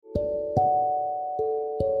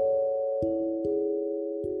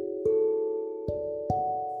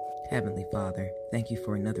Heavenly Father, thank you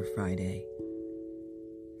for another Friday.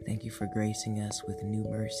 Thank you for gracing us with new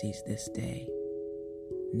mercies this day,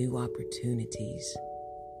 new opportunities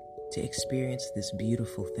to experience this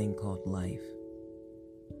beautiful thing called life.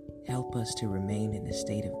 Help us to remain in a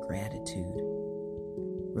state of gratitude,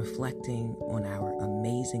 reflecting on our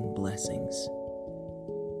amazing blessings,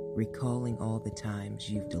 recalling all the times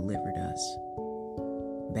you've delivered us,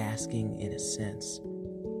 basking in a sense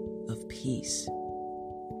of peace,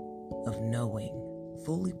 of knowing,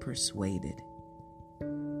 fully persuaded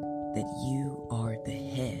that you are the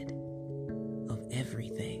head of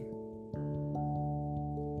everything.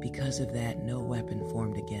 Because of that, no weapon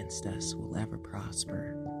formed against us will ever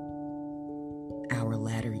prosper. Our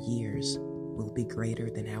latter years will be greater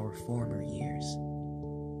than our former years.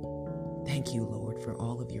 Thank you, Lord, for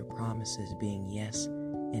all of your promises being yes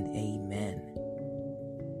and amen,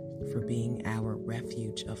 for being our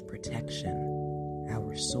refuge of protection,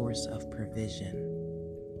 our source of provision,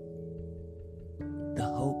 the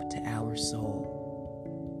hope to our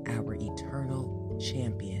soul, our eternal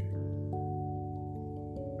champion.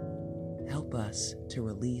 Help us to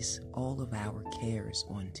release all of our cares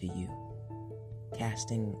onto you,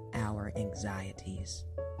 casting our anxieties,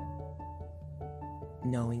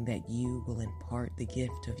 knowing that you will impart the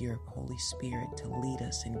gift of your Holy Spirit to lead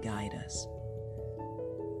us and guide us.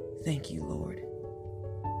 Thank you, Lord,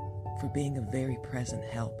 for being a very present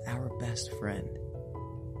help, our best friend,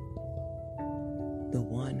 the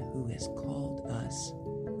one who has called us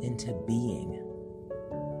into being,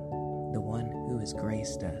 the one who has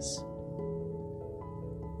graced us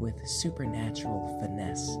with supernatural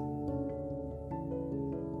finesse.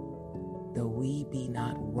 Though we be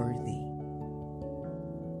not worthy,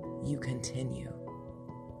 you continue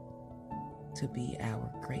to be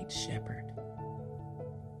our great shepherd.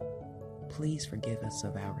 Please forgive us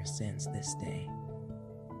of our sins this day.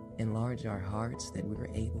 Enlarge our hearts that we are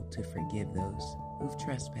able to forgive those who've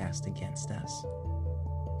trespassed against us.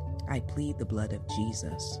 I plead the blood of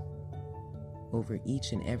Jesus over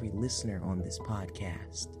each and every listener on this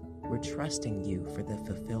podcast. We're trusting you for the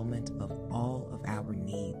fulfillment of all of our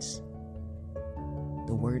needs.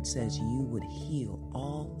 The word says you would heal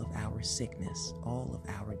all of our sickness, all of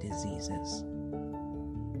our diseases.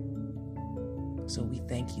 So we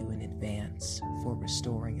thank you in advance for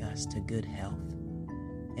restoring us to good health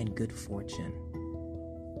and good fortune.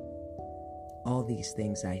 All these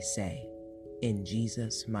things I say in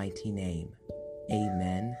Jesus' mighty name.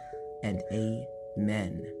 Amen and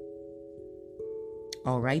amen.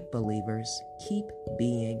 All right, believers, keep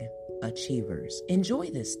being achievers. Enjoy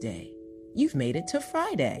this day. You've made it to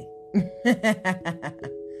Friday.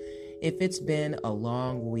 If it's been a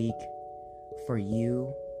long week for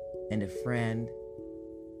you and a friend,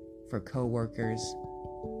 for coworkers,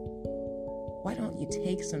 why don't you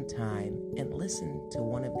take some time and listen to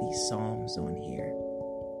one of these Psalms on here?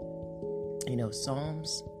 You know,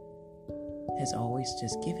 Psalms has always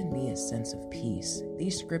just given me a sense of peace.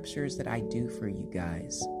 These scriptures that I do for you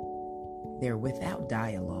guys, they're without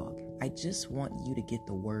dialogue. I just want you to get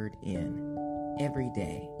the word in every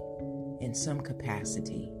day in some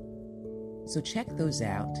capacity. So check those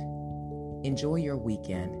out. Enjoy your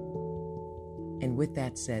weekend. And with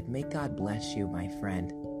that said, may God bless you, my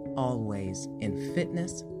friend, always in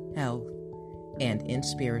fitness, health, and in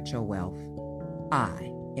spiritual wealth.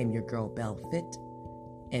 I am your girl, Belle Fit,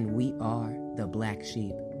 and we are the Black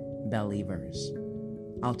Sheep Believers.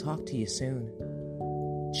 I'll talk to you soon.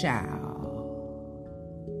 Ciao.